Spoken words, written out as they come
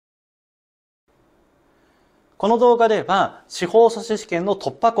この動画では司法書士試験の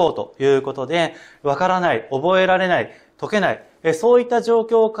突破口ということで、わからない、覚えられない、解けない、そういった状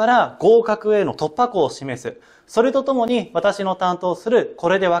況から合格への突破口を示す。それとともに私の担当するこ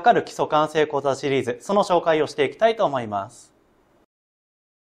れでわかる基礎完成講座シリーズ、その紹介をしていきたいと思います。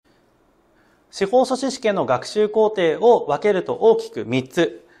司法書士試験の学習工程を分けると大きく3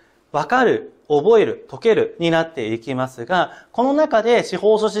つ。わかる、覚える、解けるになっていきますが、この中で司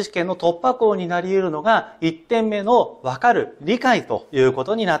法書士試験の突破口になり得るのが1点目のわかる、理解というこ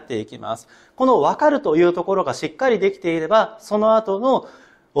とになっていきます。このわかるというところがしっかりできていれば、その後の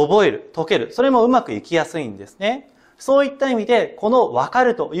覚える、解ける、それもうまくいきやすいんですね。そういった意味で、このわか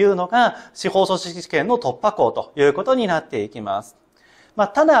るというのが司法書士試験の突破口ということになっていきます。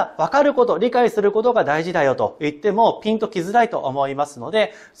ただ、わかること、理解することが大事だよと言ってもピンときづらいと思いますの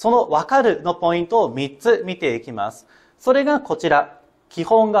で、そのわかるのポイントを3つ見ていきます。それがこちら。基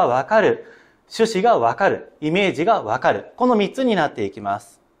本がわかる、趣旨がわかる、イメージがわかる。この3つになっていきま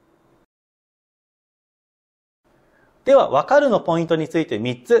す。では、わかるのポイントについて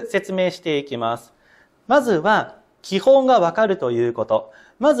3つ説明していきます。まずは、基本がわかるということ。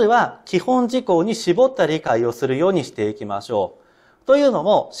まずは、基本事項に絞った理解をするようにしていきましょう。というの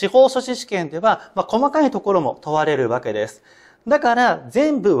も、司法書士試験では、細かいところも問われるわけです。だから、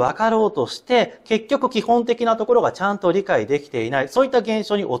全部わかろうとして、結局基本的なところがちゃんと理解できていない、そういった現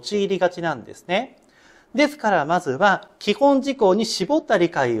象に陥りがちなんですね。ですから、まずは、基本事項に絞った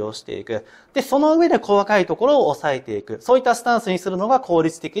理解をしていく。で、その上で細かいところを抑えていく。そういったスタンスにするのが効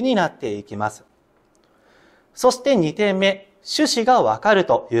率的になっていきます。そして2点目、趣旨がわかる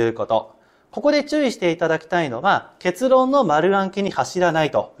ということ。ここで注意していただきたいのは、結論の丸暗記に走らな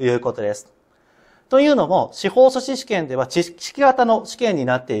いということです。というのも、司法書士試験では知識型の試験に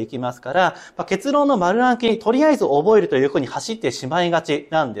なっていきますから、結論の丸暗記にとりあえず覚えるというふうに走ってしまいがち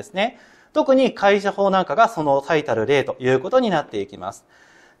なんですね。特に会社法なんかがその最たる例ということになっていきます。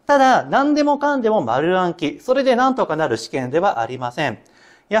ただ、何でもかんでも丸暗記、それで何とかなる試験ではありません。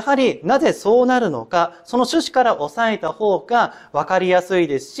やはりなぜそうなるのか、その趣旨から抑えた方が分かりやすい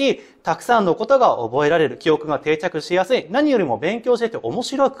ですし、たくさんのことが覚えられる、記憶が定着しやすい、何よりも勉強してて面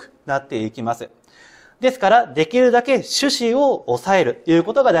白くなっていきます。ですから、できるだけ趣旨を抑えるという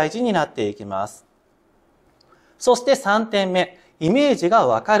ことが大事になっていきます。そして3点目、イメージが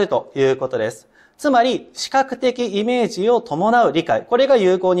分かるということです。つまり、視覚的イメージを伴う理解、これが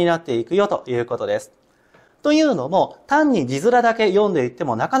有効になっていくよということです。というのも、単に字面だけ読んでいって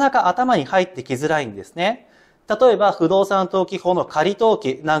もなかなか頭に入ってきづらいんですね。例えば、不動産登記法の仮登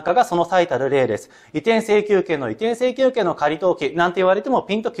記なんかがその最たる例です。移転請求権の移転請求権の仮登記なんて言われても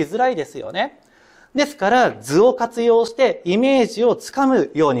ピンときづらいですよね。ですから、図を活用してイメージをつか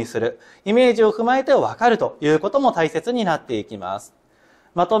むようにする。イメージを踏まえてわかるということも大切になっていきます。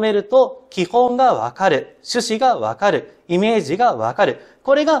まとめると、基本がわかる、趣旨がわかる、イメージがわかる。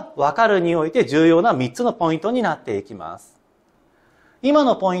これがわかるにおいて重要な3つのポイントになっていきます。今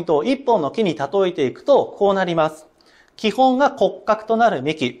のポイントを1本の木に例えていくと、こうなります。基本が骨格となる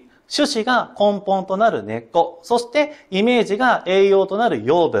幹、趣旨が根本となる根っこ、そしてイメージが栄養となる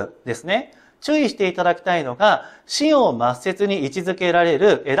養分ですね。注意していただきたいのが、枝葉末節に位置づけられ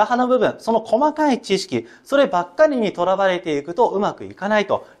る枝葉の部分、その細かい知識、そればっかりにとらわれていくとうまくいかない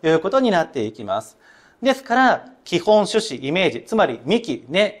ということになっていきます。ですから、基本、趣旨、イメージ、つまり幹、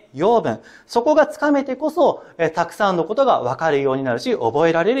根、養分、そこがつかめてこそ、たくさんのことがわかるようになるし、覚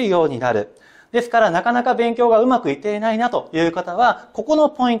えられるようになる。ですから、なかなか勉強がうまくいっていないなという方は、ここの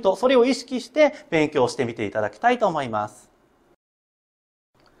ポイント、それを意識して勉強してみていただきたいと思います。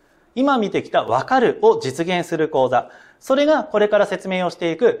今見てきたわかるを実現する講座。それがこれから説明をし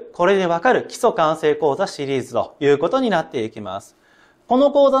ていく、これでわかる基礎完成講座シリーズということになっていきます。こ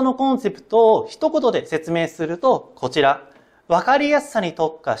の講座のコンセプトを一言で説明すると、こちら。わかりやすさに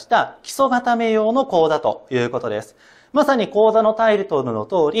特化した基礎固め用の講座ということです。まさに講座のタイトルの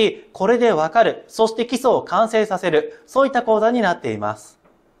通り、これでわかる、そして基礎を完成させる、そういった講座になっています。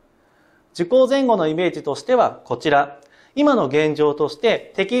受講前後のイメージとしてはこちら。今の現状とし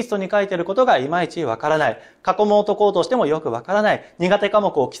てテキストに書いていることがいまいちわからない。過去問を解こうとしてもよくわからない。苦手科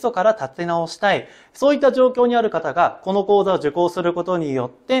目を基礎から立て直したい。そういった状況にある方がこの講座を受講することによっ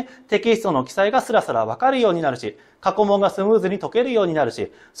てテキストの記載がスラスラわかるようになるし、過去問がスムーズに解けるようになる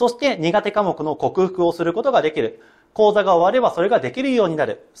し、そして苦手科目の克服をすることができる。講座が終わればそれができるようにな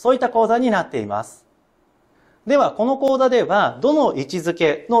る。そういった講座になっています。では、この講座では、どの位置づ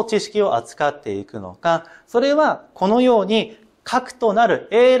けの知識を扱っていくのか、それは、このように、核となる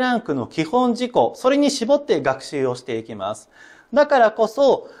A ランクの基本事項、それに絞って学習をしていきます。だからこ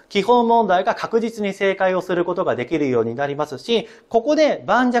そ、基本問題が確実に正解をすることができるようになりますし、ここで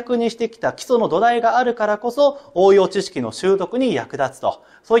盤石にしてきた基礎の土台があるからこそ、応用知識の習得に役立つと、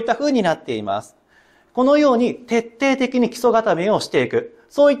そういった風になっています。このように徹底的に基礎固めをしていく、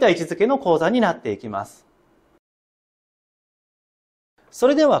そういった位置づけの講座になっていきます。そ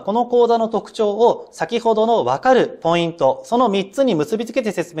れではこの講座の特徴を先ほどのわかるポイント、その3つに結びつけ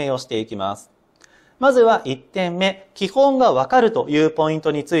て説明をしていきます。まずは1点目、基本がわかるというポイン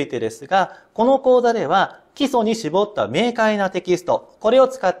トについてですが、この講座では基礎に絞った明快なテキスト、これを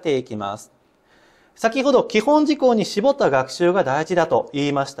使っていきます。先ほど基本事項に絞った学習が大事だと言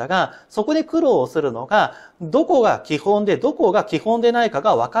いましたが、そこで苦労をするのが、どこが基本でどこが基本でないか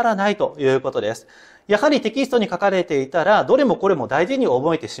がわからないということです。やはりテキストに書かれていたら、どれもこれも大事に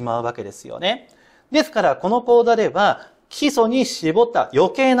覚えてしまうわけですよね。ですから、この講座では、基礎に絞った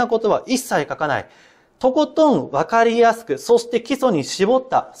余計なことは一切書かない。とことんわかりやすく、そして基礎に絞っ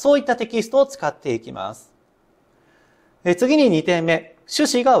た、そういったテキストを使っていきます。次に2点目、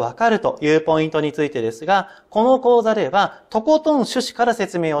趣旨がわかるというポイントについてですが、この講座では、とことん趣旨から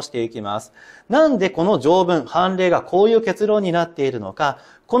説明をしていきます。なんでこの条文、判例がこういう結論になっているのか、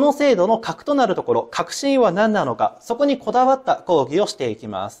この制度の核となるところ、核心は何なのか、そこにこだわった講義をしていき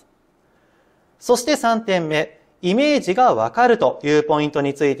ます。そして3点目、イメージがわかるというポイント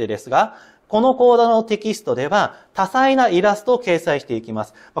についてですが、この講座のテキストでは多彩なイラストを掲載していきま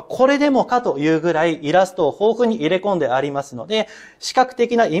す。これでもかというぐらいイラストを豊富に入れ込んでありますので、視覚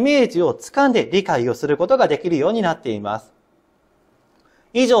的なイメージをつかんで理解をすることができるようになっています。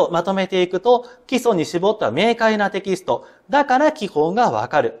以上まとめていくと、基礎に絞った明快なテキスト、だから基本がわ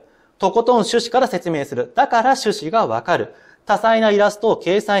かる。とことん趣旨から説明する。だから趣旨がわかる。多彩なイラストを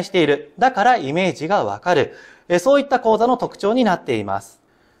掲載している。だからイメージがわかる。そういった講座の特徴になっています。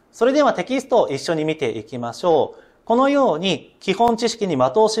それではテキストを一緒に見ていきましょう。このように基本知識に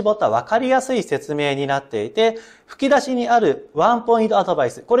的を絞った分かりやすい説明になっていて、吹き出しにあるワンポイントアドバ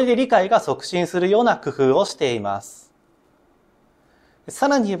イス、これで理解が促進するような工夫をしています。さ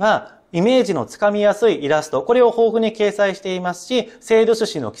らには、イメージのつかみやすいイラスト、これを豊富に掲載していますし、制度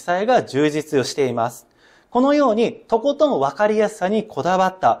趣旨の記載が充実しています。このように、とことん分かりやすさにこだわ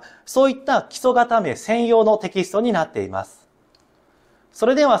った、そういった基礎固め専用のテキストになっています。そ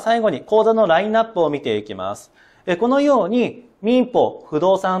れでは最後に講座のラインナップを見ていきます。このように民法、不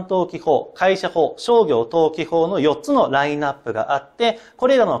動産登記法、会社法、商業登記法の4つのラインナップがあって、こ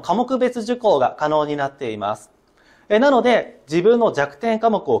れらの科目別受講が可能になっています。なので、自分の弱点科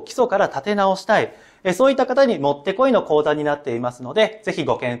目を基礎から立て直したい、そういった方にもってこいの講座になっていますので、ぜひ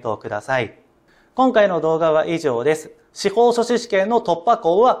ご検討ください。今回の動画は以上です。司法書士試験の突破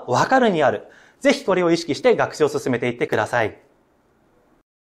口はわかるにある。ぜひこれを意識して学習を進めていってください。